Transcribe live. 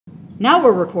Now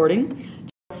we're recording.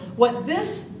 What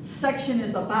this section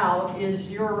is about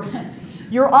is you're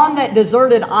on that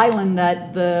deserted island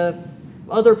that the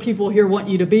other people here want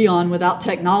you to be on without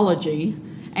technology,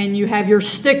 and you have your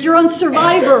stick. You're on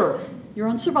Survivor. You're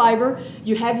on Survivor.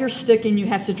 You have your stick, and you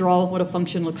have to draw what a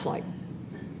function looks like.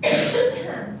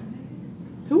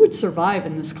 Who would survive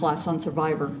in this class on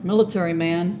Survivor? Military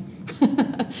man.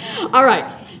 All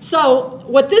right. So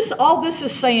what all this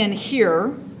is saying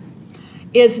here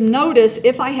is, notice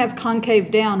if I have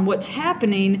concave down, what's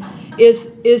happening is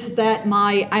that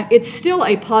it's still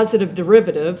a positive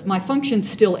derivative. My function's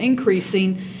still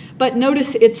increasing, but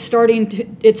notice it's starting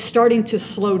to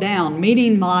slow down,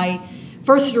 meaning my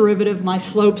first derivative, my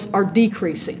slopes are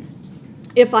decreasing.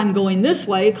 If I'm going this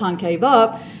way, concave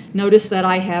up, notice that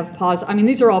I have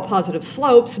these are all positive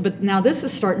slopes, but now this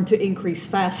is starting to increase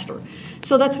faster.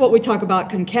 So that's what we talk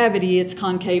about concavity. It's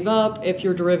concave up if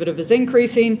your derivative is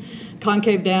increasing,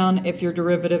 concave down if your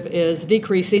derivative is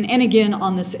decreasing, and again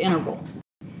on this interval.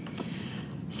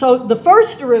 So the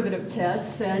first derivative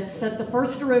test said set the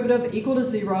first derivative equal to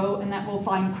 0, and that will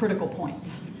find critical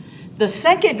points. The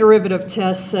second derivative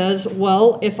test says,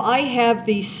 well, if I have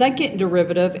the second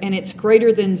derivative and it's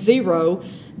greater than 0,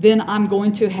 then I'm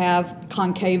going to have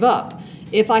concave up.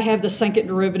 If I have the second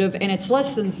derivative and it's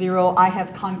less than 0, I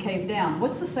have concave down.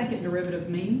 What's the second derivative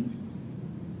mean?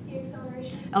 The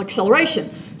acceleration.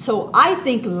 Acceleration. So I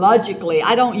think logically,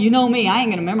 you know me, I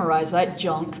ain't going to memorize that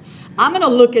junk. I'm going to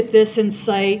look at this and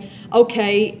say,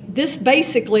 okay, this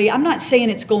basically, I'm not saying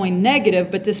it's going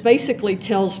negative, but this basically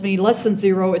tells me less than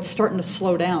 0, it's starting to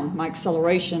slow down, my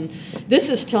acceleration. This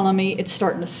is telling me it's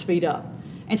starting to speed up.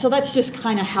 And so that's just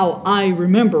kind of how I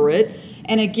remember it.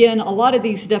 And again, a lot of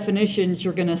these definitions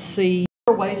you're going to see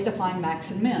are ways to find max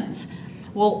and mins.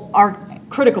 Well, our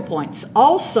critical points.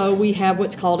 Also, we have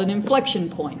what's called an inflection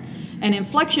point. An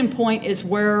inflection point is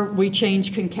where we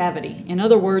change concavity. In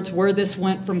other words, where this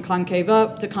went from concave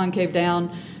up to concave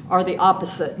down are the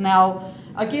opposite. Now,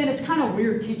 again, it's kind of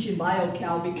weird teaching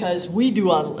BioCal because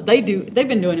they've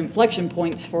been doing inflection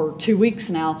points for 2 weeks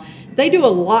now. They do a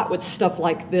lot with stuff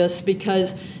like this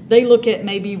because they look at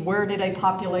maybe where did a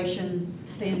population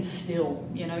stand still.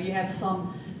 You know, you have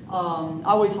some, I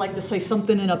always like to say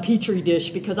something in a petri dish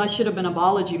because I should have been a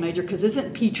biology major because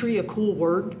isn't petri a cool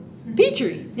word?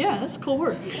 Petri, yeah, that's a cool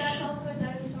word. That's also a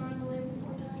dinosaur on the label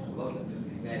before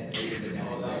time.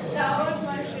 That was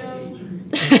my show.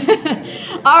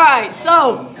 All right,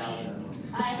 so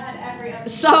I had every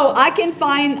episode. So I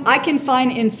can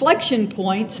find inflection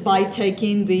points by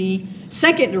taking the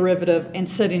second derivative and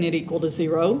setting it equal to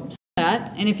 0.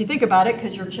 And if you think about it,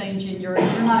 because you're changing, you're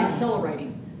not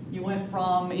accelerating. You went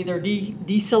from either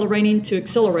decelerating to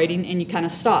accelerating, and you kind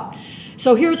of stopped.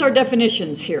 So here's our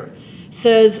definitions here. It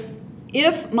says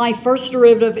if my first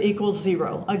derivative equals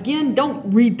 0. Again,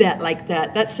 don't read that like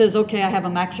that. That says, okay, I have a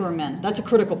max or a min. That's a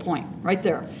critical point right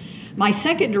there. My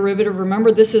second derivative,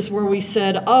 remember this is where we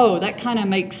said, oh, that kind of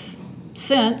makes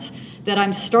sense that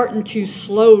I'm starting to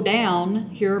slow down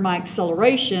here my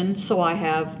acceleration, so I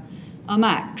have a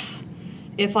max.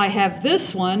 If I have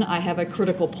this one, I have a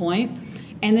critical point,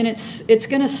 and then it's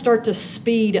going to start to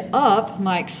speed up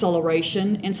my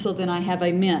acceleration, and so then I have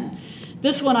a min.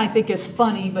 This one I think is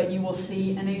funny, but you will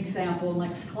see an example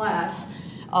next class.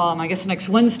 I guess next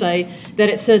Wednesday, that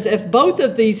it says if both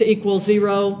of these equal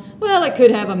 0, well, it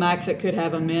could have a max, it could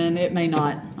have a min, it may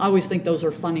not. I always think those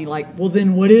are funny, like, well,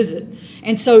 then what is it?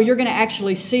 And so you're going to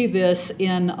actually see this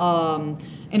in an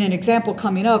example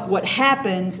coming up. What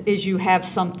happens is you have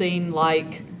something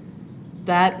like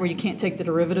that where you can't take the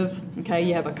derivative, okay?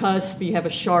 You have a cusp, you have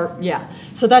a sharp, yeah.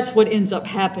 So that's what ends up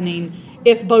happening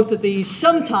if both of these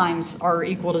sometimes are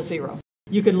equal to 0.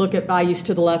 You could look at values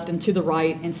to the left and to the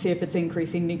right and see if it's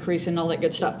increasing, decreasing, all that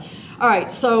good stuff. All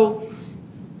right, so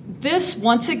this,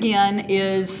 once again,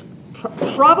 is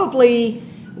probably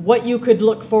what you could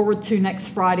look forward to next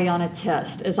Friday on a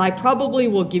test, is I probably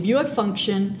will give you a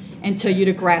function and tell you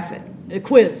to graph it. A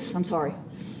quiz, I'm sorry.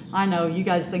 I know, you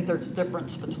guys think there's a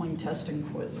difference between test and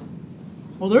quiz.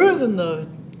 Well, there is in the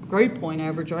grade point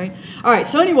average, right? All right,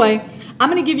 so anyway, I'm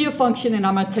going to give you a function and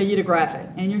I'm going to tell you to graph it.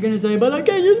 And you're going to say, but I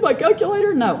can't use my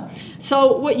calculator? No.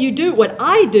 So what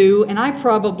I do, and I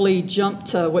probably jump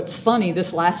to what's funny,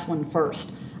 this last one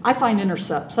first. I find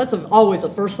intercepts. That's always the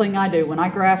first thing I do. When I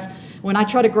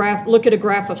try to look at a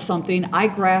graph of something, I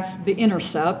graph the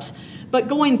intercepts. But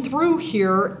going through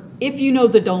here, if you know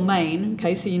the domain,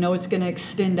 okay, so you know it's going to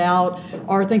extend out,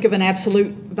 or think of an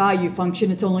absolute value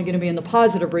function, it's only going to be in the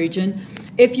positive region.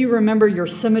 If you remember your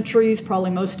symmetries,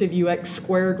 probably most of you x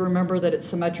squared remember that it's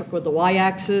symmetric with the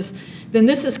y-axis, then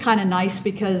this is kind of nice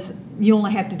because you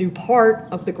only have to do part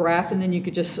of the graph and then you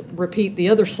could just repeat the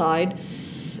other side.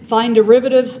 Find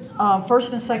derivatives,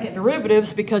 first and second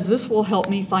derivatives, because this will help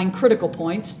me find critical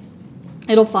points.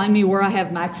 It'll find me where I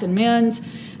have max and mins.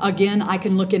 Again, I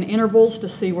can look in intervals to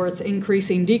see where it's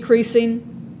increasing,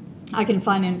 decreasing. I can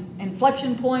find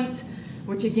inflection points,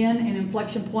 which again, an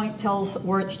inflection point tells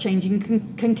where it's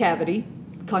changing concavity,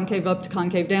 concave up to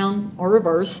concave down, or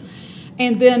reverse.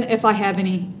 And then if I have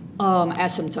any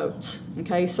asymptotes.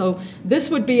 Okay, so this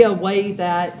would be a way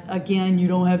that, again, you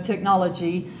don't have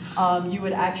technology, you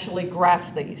would actually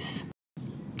graph these.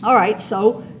 All right,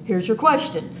 so here's your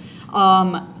question.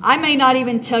 I may not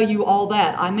even tell you all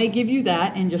that. I may give you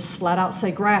that and just flat out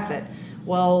say graph it.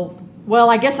 Well,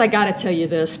 I guess I got to tell you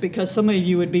this because some of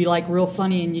you would be like real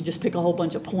funny and you just pick a whole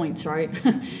bunch of points, right,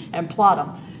 and plot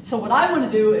them. So what I want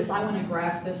to do is I want to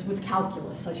graph this with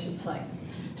calculus, I should say.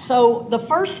 So the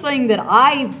first thing that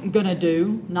I'm going to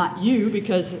do, not you,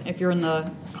 because if you're in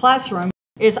the classroom,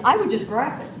 is I would just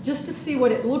graph it just to see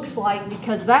what it looks like,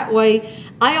 because that way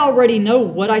I already know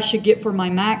what I should get for my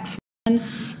max one,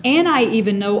 and I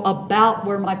even know about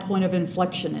where my point of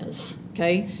inflection is.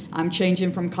 Okay, I'm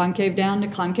changing from concave down to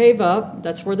concave up.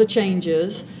 That's where the change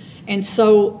is. And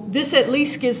so this at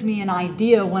least gives me an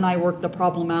idea when I work the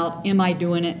problem out, am I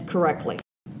doing it correctly?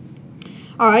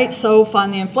 All right, so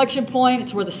find the inflection point.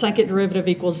 It's where the second derivative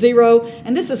equals 0.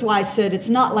 And this is why I said it's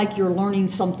not like you're learning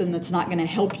something that's not going to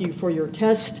help you for your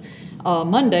test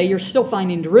Monday. You're still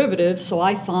finding derivatives. So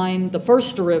I find the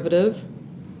first derivative.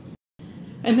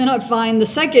 And then I find the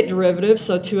second derivative,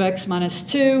 so 2x minus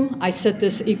 2. I set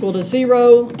this equal to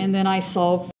 0. And then I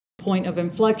solve point of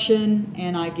inflection.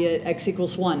 And I get x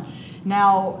equals 1.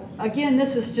 Now, again,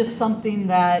 this is just something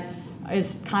that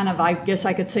is kind of, I guess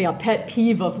I could say, a pet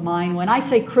peeve of mine. When I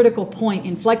say critical point,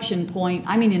 inflection point,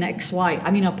 I mean an XY,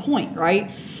 I mean a point,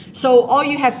 right? So all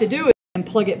you have to do is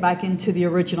plug it back into the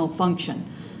original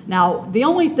function. Now, the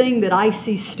only thing that I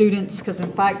see students, because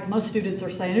in fact, most students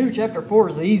are saying, ooh, chapter 4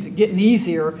 is easy, getting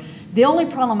easier. The only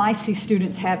problem I see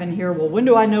students have in here, well, when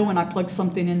do I know when I plug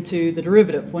something into the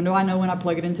derivative? When do I know when I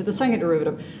plug it into the second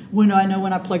derivative? When do I know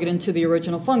when I plug it into the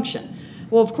original function?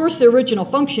 Well, of course, the original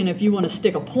function, if you want to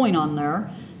stick a point on there,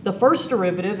 the first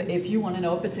derivative, if you want to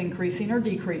know if it's increasing or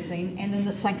decreasing, and then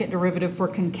the second derivative for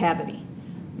concavity.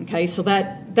 Okay, so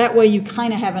that way you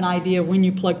kind of have an idea when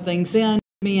you plug things in.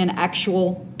 Me an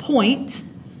actual point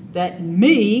that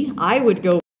I would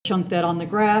go chunk that on the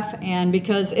graph, and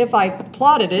because if I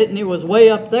plotted it and it was way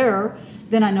up there,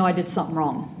 then I know I did something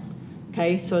wrong.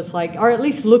 Okay, so it's like, or at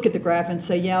least look at the graph and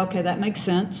say, yeah, okay, that makes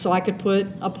sense. So I could put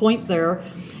a point there.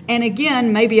 And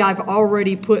again, maybe I've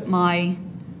already put my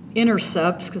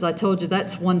intercepts, because I told you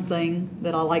that's one thing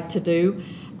that I like to do.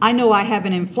 I know I have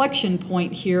an inflection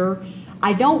point here.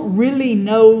 I don't really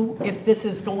know if this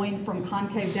is going from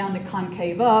concave down to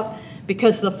concave up,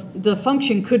 because the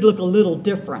function could look a little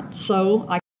different. So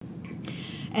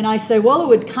I say, well, it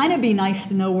would kind of be nice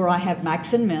to know where I have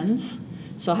max and mins.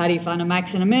 So how do you find a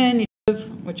max and a min?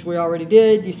 Which we already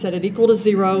did. You set it equal to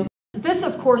 0. This,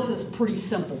 of course, is pretty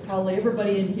simple. Probably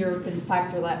everybody in here can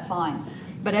factor that fine.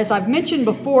 But as I've mentioned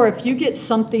before, if you get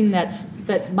something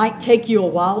that might take you a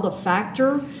while to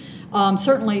factor,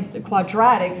 certainly the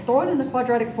quadratic, throw it in the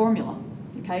quadratic formula.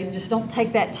 Okay, just don't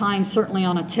take that time, certainly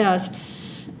on a test.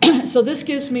 So this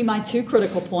gives me my 2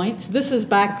 critical points. This is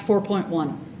back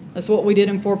 4.1. That's what we did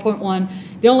in 4.1.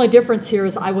 The only difference here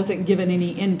is I wasn't given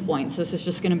any endpoints. This is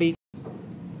just going to be.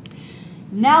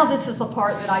 Now this is the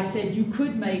part that I said you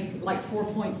could make like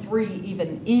 4.3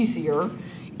 even easier,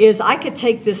 is I could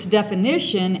take this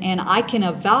definition and I can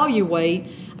evaluate.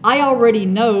 I already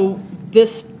know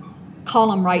this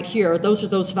column right here. Those are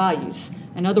those values.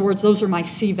 In other words, those are my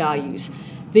C values.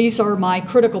 These are my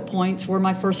critical points where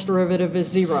my first derivative is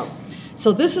 0.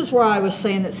 So this is where I was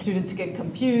saying that students get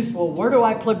confused. Well, where do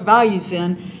I plug values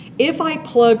in? If I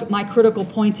plug my critical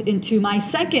points into my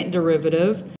second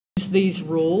derivative, use these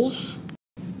rules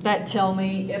that tell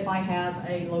me if I have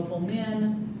a local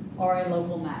min or a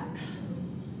local max,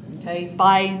 okay,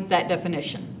 by that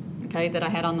definition, okay, that I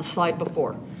had on the slide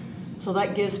before. So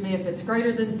that gives me, if it's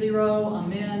greater than 0, a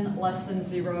min, less than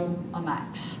 0, a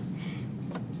max.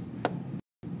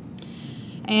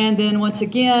 And then once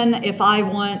again, if I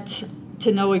want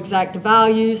to know exact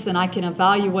values, then I can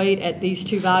evaluate at these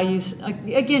 2 values,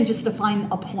 again, just to find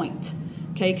a point.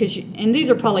 Okay, and these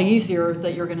are probably easier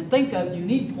that you're going to think of. You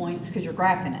need points because you're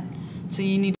graphing it. So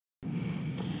you need.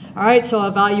 All right, so I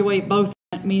evaluate both,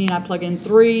 meaning I plug in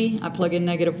 3, I plug in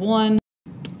 -1,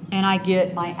 and I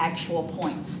get my actual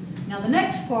points. Now the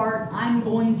next part I'm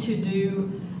going to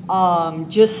do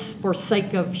just for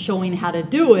sake of showing how to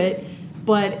do it,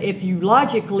 but if you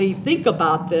logically think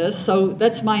about this, so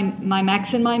that's my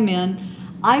max and my min.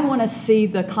 I want to see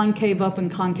the concave up and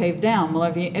concave down. Well,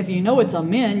 if you know it's a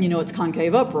min, you know it's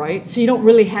concave up, right? So you don't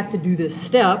really have to do this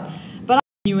step, but I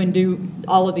you and do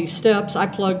all of these steps. I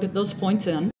plugged those points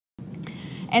in.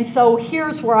 And so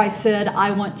here's where I said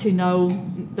I want to know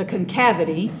the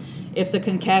concavity. If the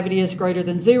concavity is greater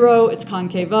than 0, it's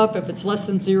concave up. If it's less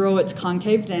than 0, it's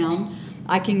concave down.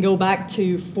 I can go back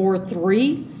to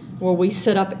 4-3, where we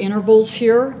set up intervals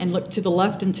here and look to the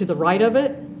left and to the right of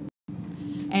it.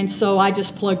 And so I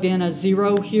just plugged in a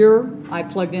 0 here. I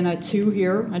plugged in a 2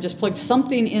 here. I just plugged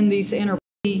something in these intervals.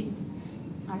 I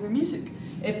hear music.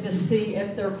 To see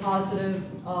if they're positive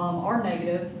or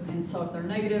negative. And so if they're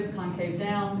negative, concave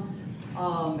down.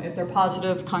 If they're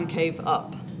positive, concave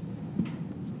up.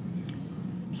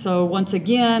 So once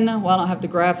again, well, I don't have the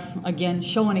graph again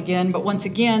showing again, but once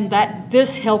again,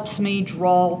 this helps me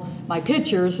draw my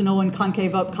pictures, knowing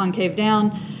concave up, concave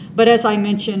down. But as I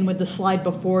mentioned with the slide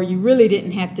before, you really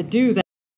didn't have to do that.